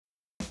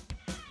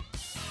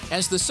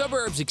As the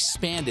suburbs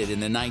expanded in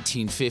the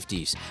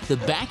 1950s, the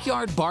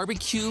backyard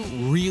barbecue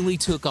really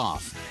took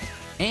off.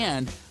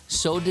 And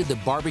so did the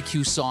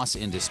barbecue sauce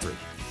industry.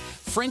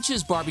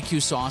 French's barbecue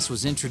sauce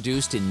was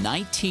introduced in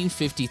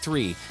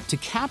 1953 to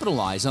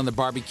capitalize on the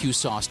barbecue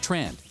sauce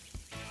trend.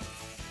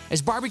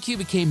 As barbecue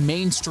became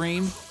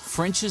mainstream,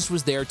 French's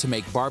was there to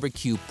make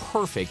barbecue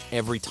perfect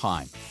every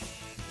time.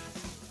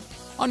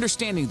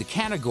 Understanding the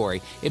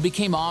category, it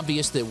became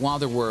obvious that while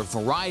there were a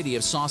variety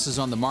of sauces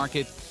on the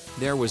market,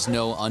 there was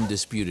no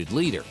undisputed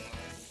leader.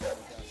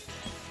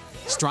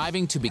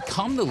 Striving to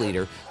become the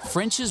leader,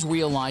 French's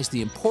realized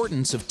the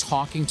importance of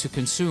talking to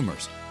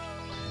consumers.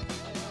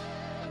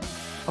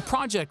 A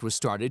project was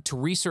started to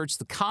research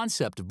the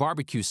concept of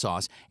barbecue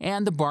sauce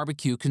and the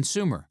barbecue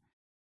consumer.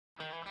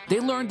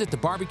 They learned that the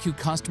barbecue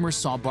customers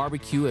saw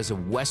barbecue as a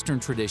Western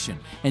tradition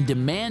and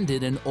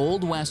demanded an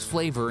Old West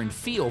flavor and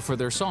feel for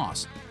their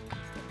sauce.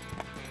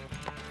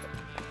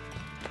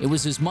 It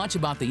was as much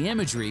about the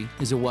imagery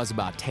as it was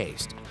about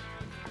taste.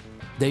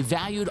 They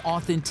valued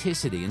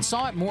authenticity and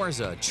saw it more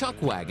as a chuck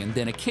wagon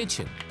than a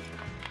kitchen.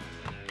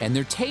 And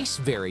their tastes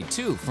varied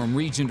too from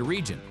region to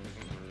region.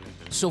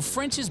 So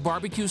French's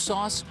barbecue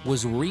sauce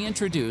was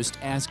reintroduced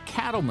as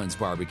Cattlemen's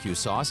barbecue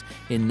sauce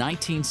in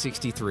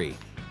 1963.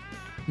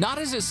 Not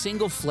as a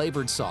single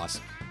flavored sauce,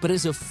 but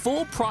as a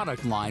full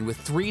product line with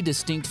 3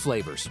 distinct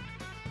flavors: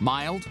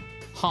 mild,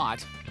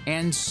 hot,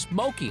 and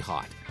smoky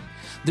hot.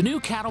 The new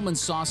Cattlemen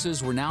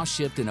sauces were now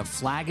shipped in a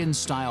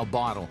flagon-style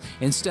bottle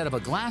instead of a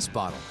glass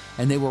bottle,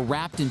 and they were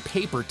wrapped in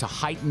paper to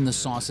heighten the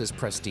sauce's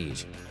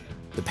prestige.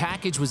 The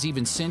package was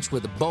even cinched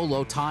with a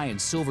bolo tie and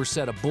silver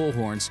set of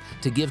bullhorns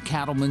to give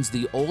Cattlemen's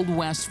the Old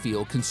West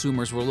feel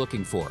consumers were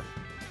looking for.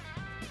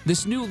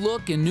 This new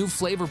look and new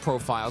flavor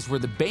profiles were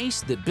the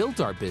base that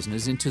built our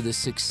business into the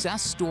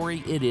success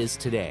story it is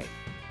today.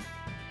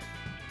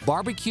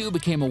 Barbecue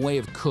became a way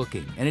of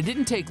cooking, and it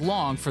didn't take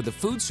long for the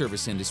food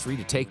service industry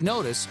to take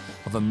notice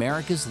of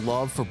America's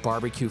love for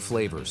barbecue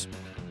flavors.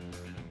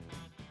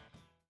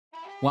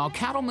 While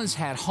Cattlemen's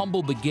had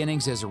humble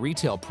beginnings as a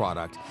retail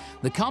product,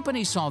 the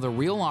company saw the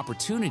real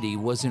opportunity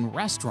was in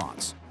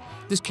restaurants.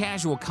 This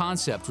casual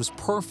concept was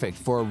perfect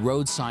for a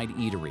roadside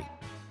eatery.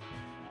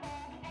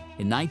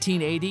 In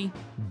 1980,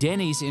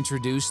 Denny's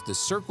introduced the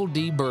Circle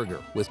D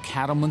burger with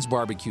Cattlemen's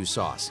barbecue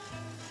sauce.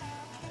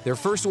 Their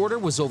first order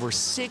was over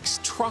 6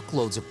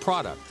 truckloads of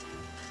product,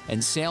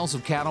 and sales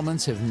of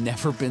Cattlemen's have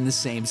never been the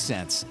same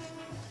since.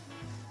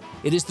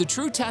 It is the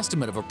true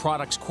testament of a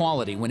product's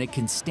quality when it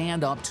can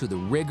stand up to the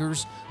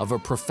rigors of a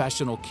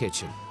professional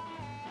kitchen.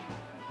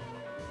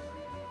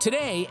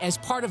 Today, as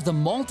part of the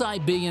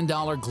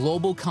multi-billion-dollar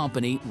global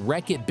company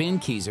Reckitt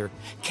Benckiser,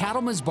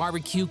 Cattlemen's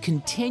barbecue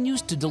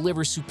continues to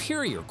deliver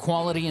superior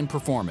quality and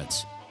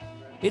performance.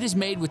 It is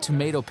made with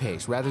tomato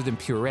paste rather than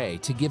puree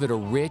to give it a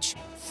rich,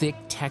 thick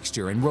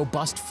texture and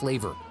robust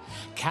flavor.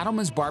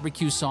 Cattlemen's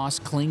barbecue sauce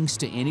clings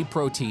to any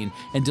protein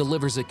and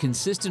delivers a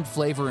consistent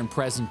flavor and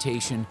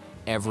presentation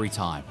every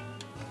time.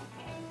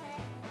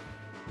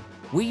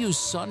 We use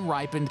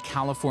sun-ripened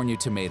California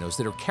tomatoes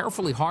that are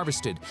carefully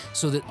harvested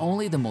so that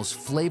only the most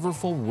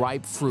flavorful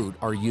ripe fruit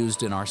are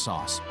used in our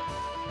sauce.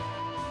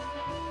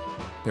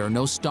 There are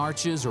no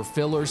starches or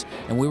fillers,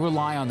 and we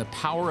rely on the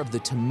power of the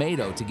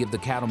tomato to give the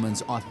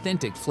Cattlemen's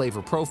authentic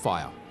flavor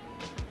profile.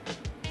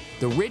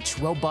 The rich,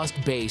 robust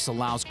base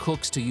allows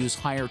cooks to use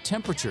higher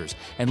temperatures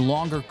and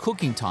longer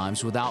cooking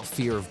times without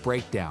fear of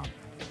breakdown.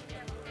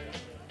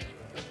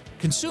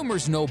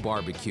 Consumers know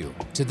barbecue.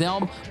 To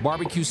them,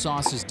 barbecue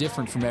sauce is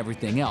different from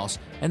everything else,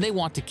 and they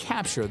want to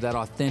capture that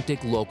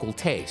authentic local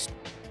taste.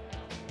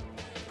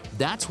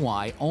 That's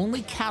why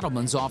only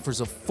Cattlemen's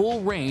offers a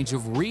full range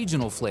of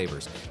regional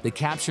flavors that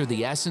capture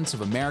the essence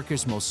of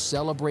America's most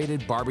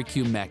celebrated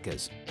barbecue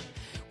meccas.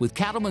 With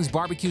Cattlemen's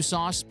barbecue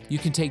sauce, you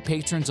can take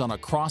patrons on a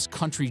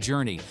cross-country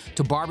journey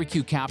to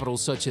barbecue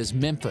capitals such as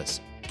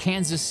Memphis,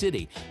 Kansas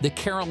City, the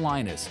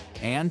Carolinas,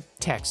 and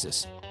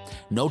Texas.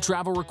 No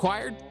travel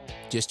required,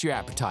 just your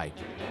appetite.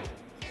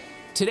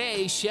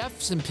 Today,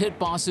 chefs and pit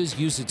bosses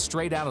use it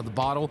straight out of the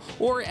bottle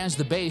or as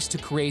the base to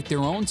create their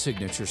own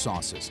signature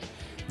sauces.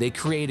 They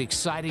create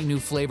exciting new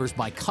flavors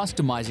by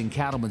customizing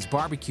Cattlemen's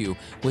barbecue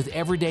with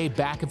everyday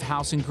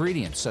back-of-house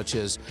ingredients such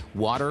as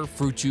water,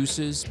 fruit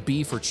juices,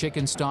 beef or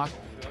chicken stock.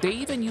 They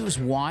even use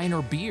wine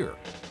or beer.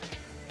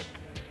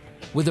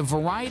 With a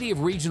variety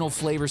of regional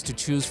flavors to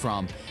choose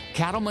from,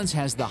 Cattlemen's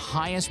has the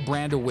highest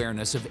brand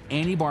awareness of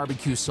any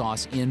barbecue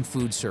sauce in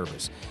food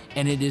service,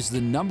 and it is the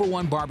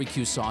 #1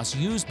 barbecue sauce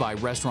used by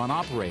restaurant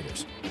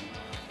operators.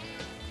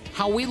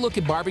 How we look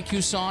at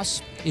barbecue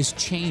sauce is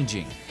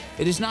changing.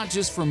 It is not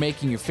just for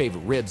making your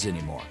favorite ribs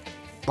anymore.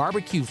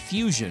 Barbecue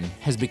fusion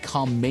has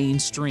become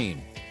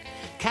mainstream.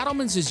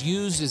 Cattlemen's is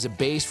used as a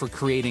base for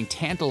creating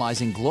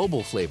tantalizing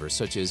global flavors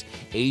such as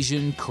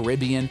Asian,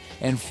 Caribbean,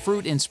 and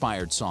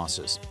fruit-inspired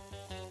sauces.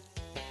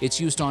 It's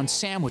used on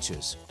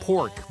sandwiches,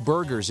 pork,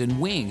 burgers, and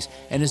wings,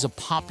 and is a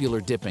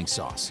popular dipping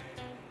sauce.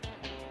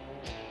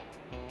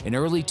 In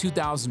early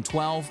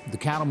 2012, the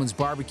Cattlemen's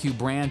barbecue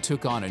brand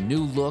took on a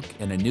new look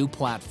and a new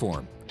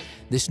platform.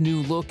 This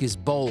new look is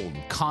bold,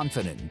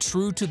 confident, and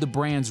true to the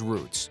brand's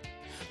roots.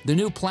 The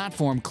new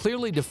platform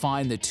clearly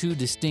defined the two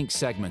distinct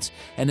segments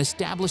and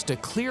established a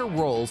clear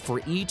role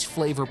for each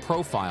flavor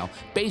profile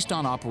based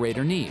on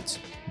operator needs: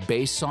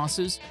 base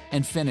sauces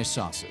and finish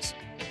sauces.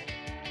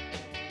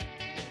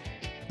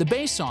 The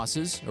base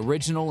sauces,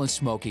 original and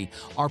smoky,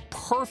 are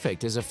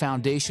perfect as a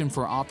foundation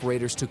for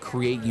operators to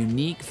create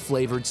unique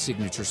flavored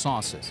signature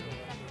sauces.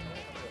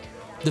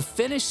 The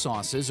finished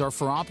sauces are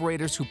for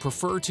operators who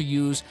prefer to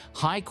use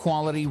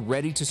high-quality,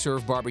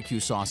 ready-to-serve barbecue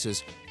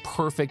sauces,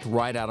 perfect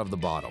right out of the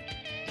bottle.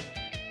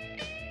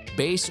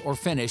 Base or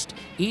finished,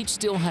 each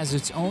still has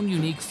its own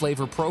unique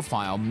flavor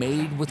profile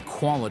made with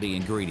quality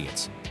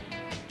ingredients.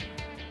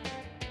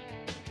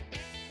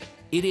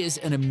 It is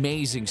an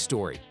amazing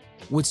story.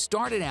 What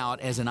started out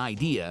as an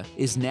idea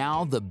is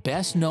now the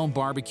best-known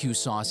barbecue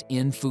sauce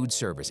in food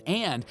service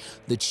and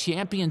the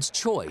champion's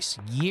choice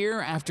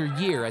year after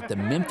year at the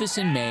Memphis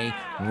in May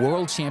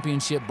World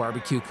Championship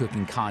Barbecue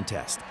Cooking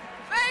Contest.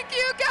 Thank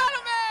you,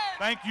 Cattlemen!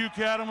 Thank you,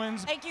 Cattlemen!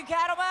 Thank you,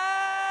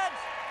 Cattlemen!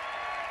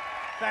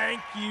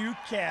 Thank you,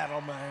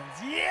 Cattlemen!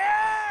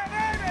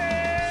 Yeah, baby!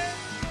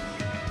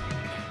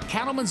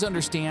 Cattlemen's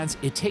understands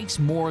it takes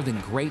more than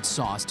great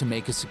sauce to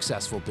make a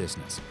successful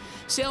business.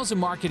 Sales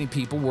and marketing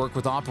people work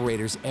with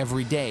operators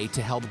every day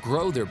to help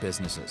grow their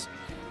businesses.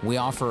 We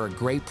offer a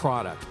great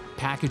product,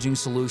 packaging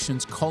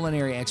solutions,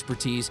 culinary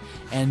expertise,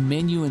 and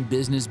menu and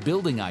business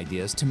building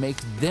ideas to make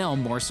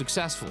them more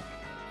successful.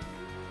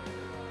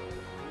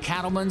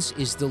 Cattlemen's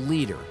is the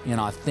leader in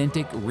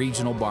authentic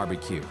regional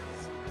barbecue.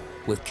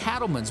 With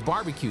Cattlemen's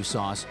barbecue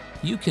sauce,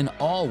 you can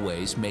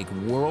always make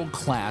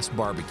world-class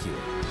barbecue.